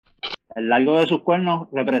El largo de sus cuernos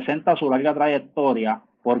representa su larga trayectoria,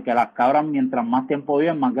 porque las cabras, mientras más tiempo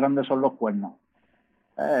viven, más grandes son los cuernos.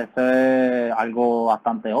 Eso es algo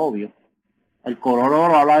bastante obvio. El color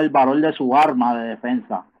oro habla del valor de su arma de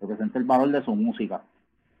defensa, representa el valor de su música.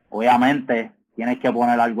 Obviamente, tienes que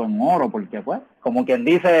poner algo en oro, porque, pues, como quien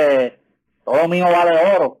dice, todo mío vale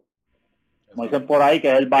oro. Como dicen por ahí,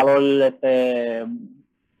 que es el valor de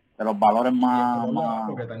los valores Y el más, color le da más...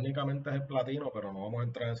 porque técnicamente es el platino, pero no vamos a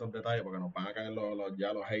entrar en esos detalles porque nos van a caer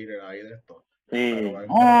ya los haters ahí de esto. Pero Sí. en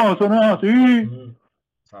No, general, eso no es así.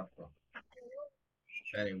 exacto.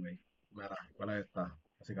 Anyway, mira, ¿cuál es esta?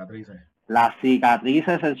 Cicatrices. Las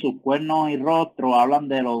cicatrices en sus cuernos y rostro hablan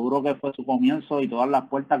de lo duro que fue su comienzo y todas las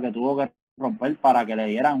puertas que tuvo que romper para que le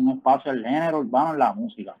dieran un espacio al género urbano en la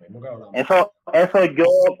música. Mismo que hablamos. Eso yo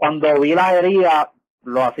cuando vi la herida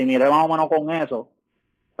lo asimilé más o menos con eso,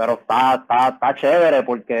 pero está chévere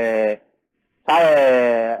porque,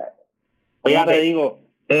 ¿sabes? ¿Cómo te Oye, digo?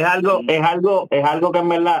 es algo que en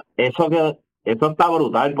verdad, eso está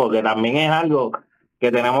brutal, porque también es algo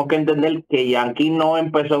que tenemos que entender que Yankee no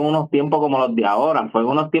empezó en unos tiempos como los de ahora, fue en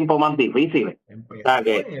unos tiempos más difíciles. O sea, Empezó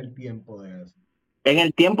que en el tiempo de eso. en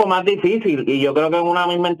el tiempo más difícil, y yo creo que en una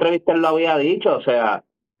misma entrevista él lo había dicho, o sea,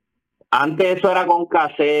 antes eso era con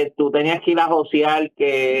cassette, tú tenías que ir a josear,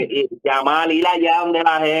 llamar, ir allá donde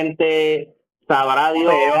la gente, sabrá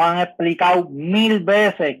Dios. Ellos han explicado 1000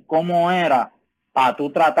 veces cómo era para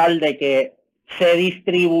tú tratar de que se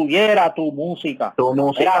distribuyera tu música.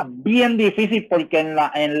 Era bien difícil porque en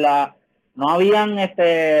la no habían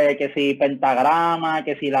que si pentagrama,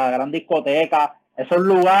 que si la gran discoteca, esos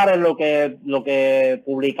lugares lo que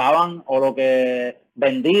publicaban o lo que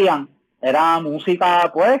vendían era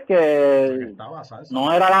música pues que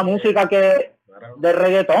no era la música que de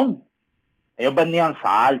reggaetón. Ellos vendían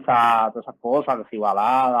salsa, todas esas cosas, que si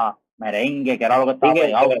balada, merengue, que era lo que estaba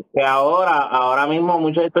pegado. Que ahora mismo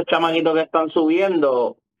muchos de estos chamaquitos que están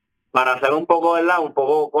subiendo, para ser un poco, ¿verdad? Un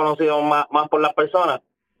poco conocidos más por las personas,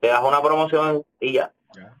 te das una promoción y ya.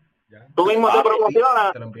 Tú mismo te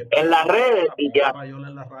promocionas en las redes y ya.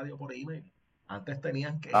 En la radio por email. Antes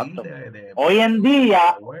tenían que Exacto. ir Hoy en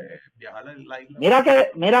día, viajar a la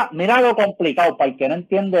isla. mira lo complicado, para el que no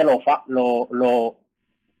entiende no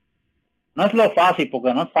es lo fácil,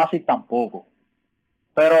 porque no es fácil tampoco,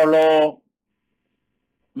 pero lo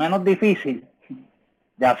menos difícil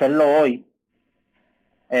de hacerlo hoy,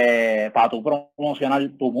 para tú promocionar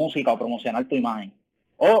tu música o promocionar tu imagen.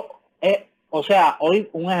 O sea, hoy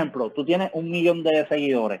un ejemplo, tú tienes 1 millón de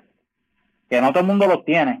seguidores, que no todo el mundo los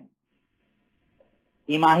tiene.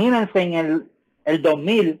 Imagínense en el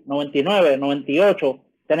 2000, 99, 98,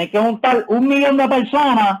 tener que juntar 1 millón de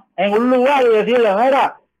personas en un lugar y decirle,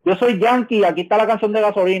 mira, yo soy Yankee, aquí está la canción de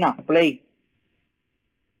Gasolina, play.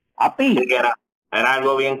 Papi. Sí, era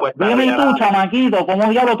algo bien cuesta. Dime tú, chamaquito, ¿cómo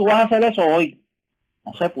diablos tú vas a hacer eso hoy?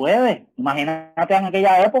 No se puede. Imagínate en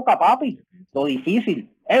aquella época, papi, lo difícil.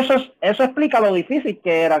 Eso explica lo difícil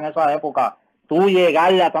que era en esa época tú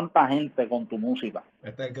llegarle a tanta gente con tu música.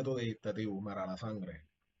 Este es el que tú dijiste, tío, mira, la sangre.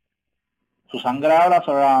 Su sangre habla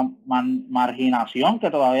sobre la marginación que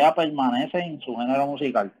todavía permanece en su género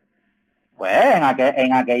musical. Pues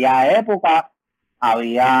en aquella época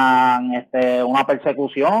habían una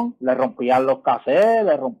persecución, le rompían los cassettes,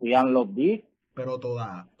 le rompían los discos. Pero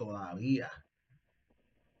todavía.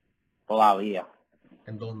 Todavía.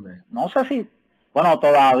 ¿En dónde? No sé si, bueno,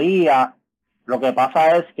 todavía lo que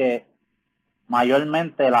pasa es que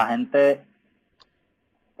mayormente la gente,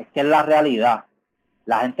 es que es la realidad,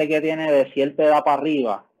 la gente que tiene de cierta edad para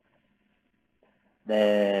arriba,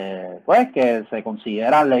 pues que se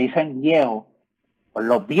consideran, le dicen viejos, pues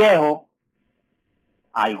los viejos,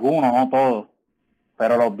 algunos, no todos,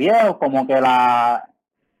 pero los viejos como que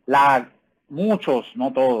muchos,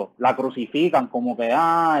 no todos, la crucifican como que,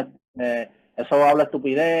 eso habla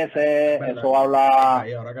estupideces, eso habla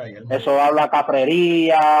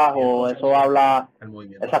cafrerías, o eso habla,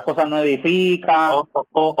 esas cosas no edifican.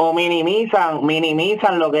 O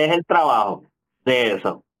minimizan lo que es el trabajo de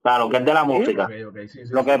eso, claro, que es de la música. Sí.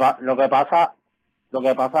 Lo que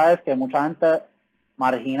pasa es que mucha gente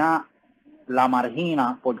la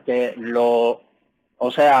margina porque lo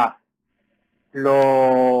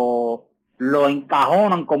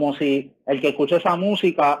encajonan como si el que escucha esa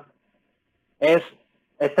música es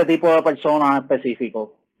este tipo de persona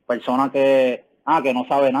específico, persona que no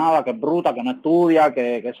sabe nada, que es bruta, que no estudia,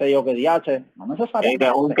 que qué sé yo, que diache. No necesariamente.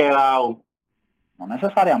 Que es un quedado. No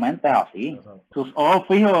necesariamente es así. Sus ojos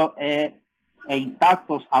fijos e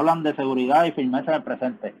intactos hablan de seguridad y firmeza en el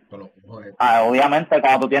presente. Obviamente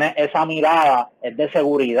cuando tú tienes esa mirada es de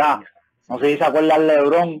seguridad. No sé si se acuerdan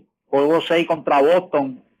LeBron, juego 6 contra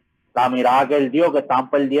Boston, la mirada que él dio, que estaban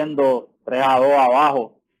perdiendo 3-2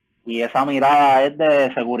 abajo, y esa mirada es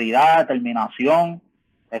de seguridad, determinación,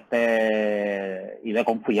 y de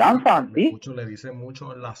confianza en ti. Le dice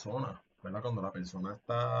mucho en la zona, ¿verdad? Cuando la persona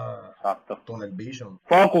está exacto, con el vision.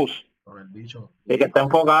 Focus. Con el vision. Y que está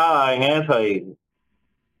enfocada en eso y...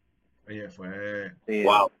 Oye, fue... Sí.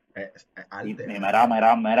 Wow. Arte.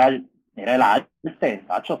 Mira el arte,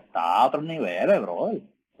 Tacho, está a otros niveles, bro.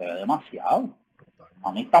 Se ve demasiado.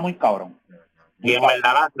 A mí está muy cabrón. Y en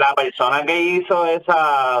verdad la persona que hizo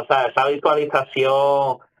esa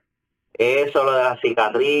visualización, eso, lo de las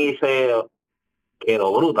cicatrices,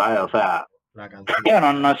 quedó brutal, o sea. La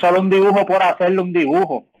cantidad, no es solo un dibujo por hacerle un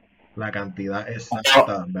dibujo. La cantidad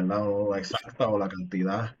exacta, ¿verdad? O exacta, o la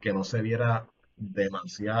cantidad que no se viera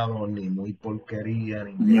demasiado, ni muy porquería,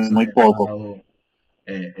 ni muy poco.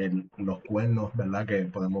 Los cuernos, ¿verdad? Que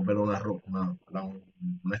podemos ver un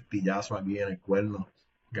estillazo aquí en el cuerno,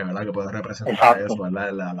 que verdad que puede representar exacto. eso,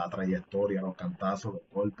 ¿verdad? La trayectoria, los cantazos, los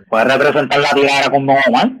golpes. Puede representar la tirada con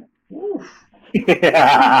Omar. Uf.